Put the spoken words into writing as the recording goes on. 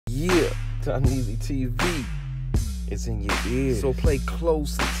Yeah, Doneasy TV is in your ears. So pay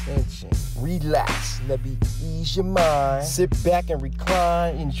close attention. Relax, let me ease your mind. Sit back and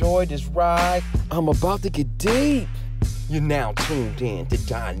recline, enjoy this ride. I'm about to get deep. You're now tuned in to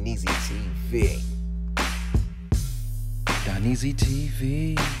Doneasy TV. Doneasy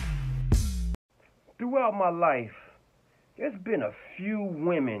TV. Throughout my life, there's been a few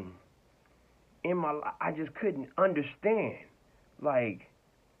women in my life I just couldn't understand. Like,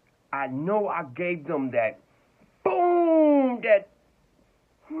 I know I gave them that boom, that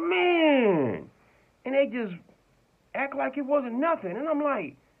man, and they just act like it wasn't nothing. And I'm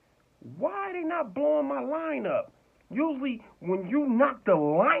like, why are they not blowing my line up? Usually, when you knock the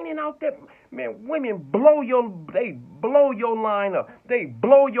lining out that, man, women blow your line up. They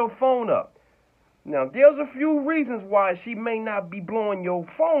blow your phone up. Now, there's a few reasons why she may not be blowing your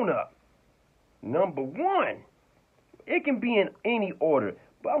phone up. Number one, it can be in any order,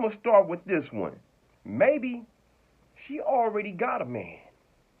 but I'm going to start with this one. Maybe she already got a man.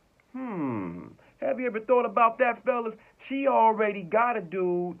 Have you ever thought about that, fellas? She already got a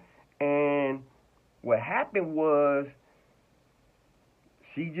dude, and what happened was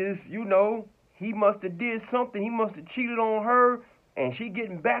she just, he must have did something. He must have cheated on her, and she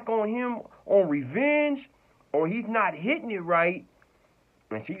getting back on him on revenge, or he's not hitting it right,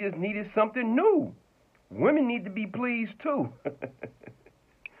 and she just needed something new. Women need to be pleased too.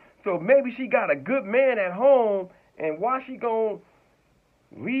 So maybe she got a good man at home, and why she gonna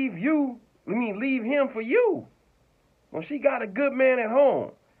leave him for you when she got a good man at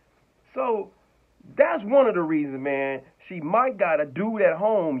home? So that's one of the reasons, man. She might got a dude at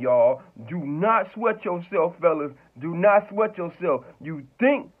home, y'all. Do not sweat yourself, fellas. Do not sweat yourself. You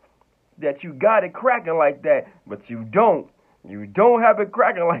think that you got it cracking like that, but you don't. You don't have it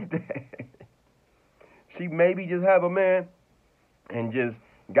cracking like that. She maybe just have a man and just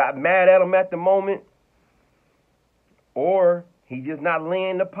got mad at him at the moment, or he just not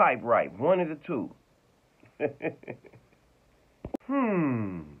laying the pipe right. One of the two.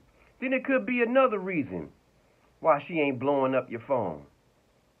 Then it could be another reason why she ain't blowing up your phone.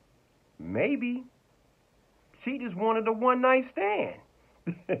 Maybe she just wanted a one-night stand.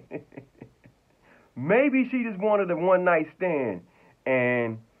 Maybe she just wanted a one-night stand,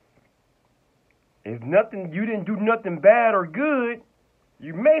 and if nothing, you didn't do nothing bad or good,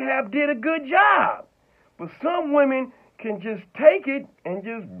 you may have did a good job. But some women can just take it and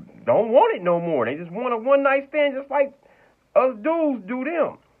just don't want it no more. They just want a one-night stand just like us dudes do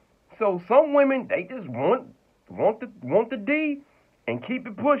them. So some women, they just want the D and keep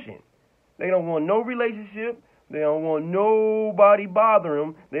it pushing. They don't want no relationship. They don't want nobody bothering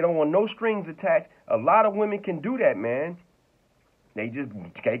them. They don't want no strings attached. A lot of women can do that, man. They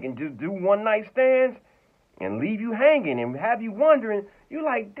can just do one-night stands and leave you hanging and have you wondering. You're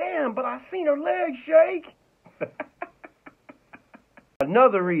like, damn, but I seen her legs shake.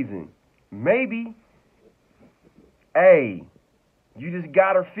 Another reason, maybe, you just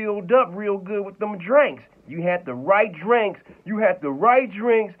got her filled up real good with them drinks. You had the right drinks. You had the right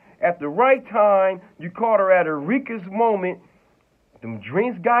drinks at the right time. You caught her at her weakest moment. Them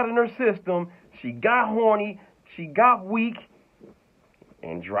drinks got in her system. She got horny. She got weak.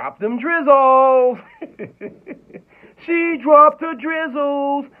 And dropped them drizzles. She dropped the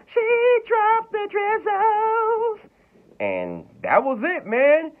drizzles. She dropped the drizzles. And that was it,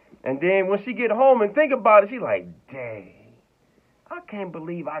 man. And then when she get home and think about it, she like, dang, I can't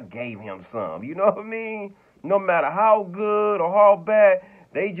believe I gave him some. You know what I mean? No matter how good or how bad,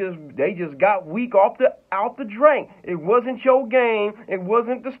 they just got weak out the drink. It wasn't your game. It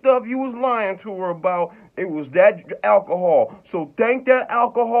wasn't the stuff you was lying to her about. It was that alcohol. So thank that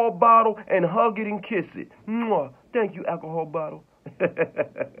alcohol bottle and hug it and kiss it. Mwah. Thank you, alcohol bottle.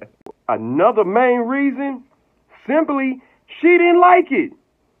 Another main reason, simply, she didn't like it.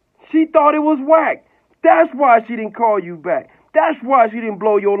 She thought it was whack. That's why she didn't call you back. That's why she didn't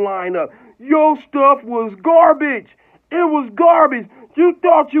blow your line up. Your stuff was garbage. It was garbage. You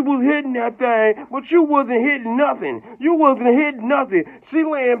thought you was hitting that thing, but you wasn't hitting nothing. You wasn't hitting nothing. She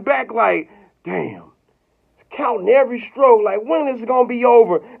laying back like, damn, counting every stroke, like, when is it going to be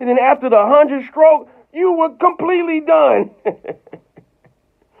over? And then after the 100th stroke, you were completely done.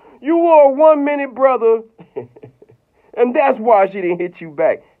 You were a 1 minute brother. And that's why she didn't hit you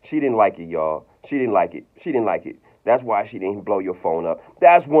back. She didn't like it, y'all. She didn't like it. She didn't like it. That's why she didn't blow your phone up.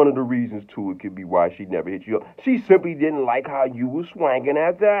 That's one of the reasons, too. It could be why she never hit you up. She simply didn't like how you was swanging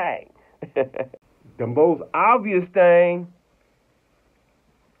that thing. The most obvious thing,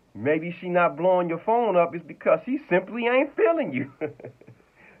 maybe she not blowing your phone up, is because she simply ain't feeling you.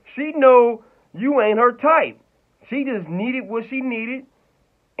 She know you ain't her type. She just needed what she needed,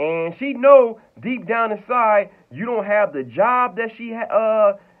 And she know deep down inside you don't have the job that she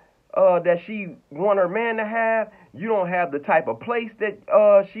want her man to have. You don't have the type of place that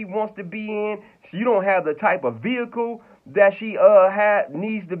she wants to be in. You don't have the type of vehicle that she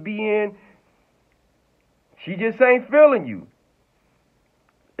needs to be in. She just ain't feeling you.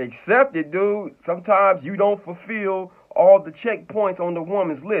 Accept it, dude. Sometimes you don't fulfill all the checkpoints on the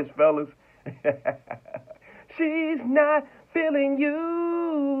woman's list, fellas. She's not feeling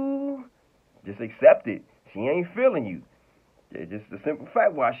you. Just accept it. She ain't feeling you. It's just the simple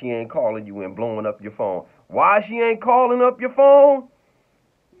fact why she ain't calling you and blowing up your phone. Why she ain't calling up your phone?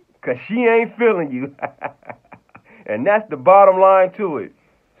 Because she ain't feeling you. And that's the bottom line to it.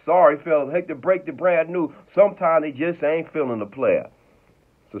 Sorry, fellas. Hate to break the brand new. Sometimes they just ain't feeling the player.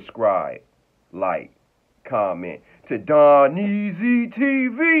 Subscribe, like, comment to Don Easy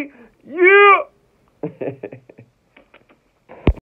TV. Yeah!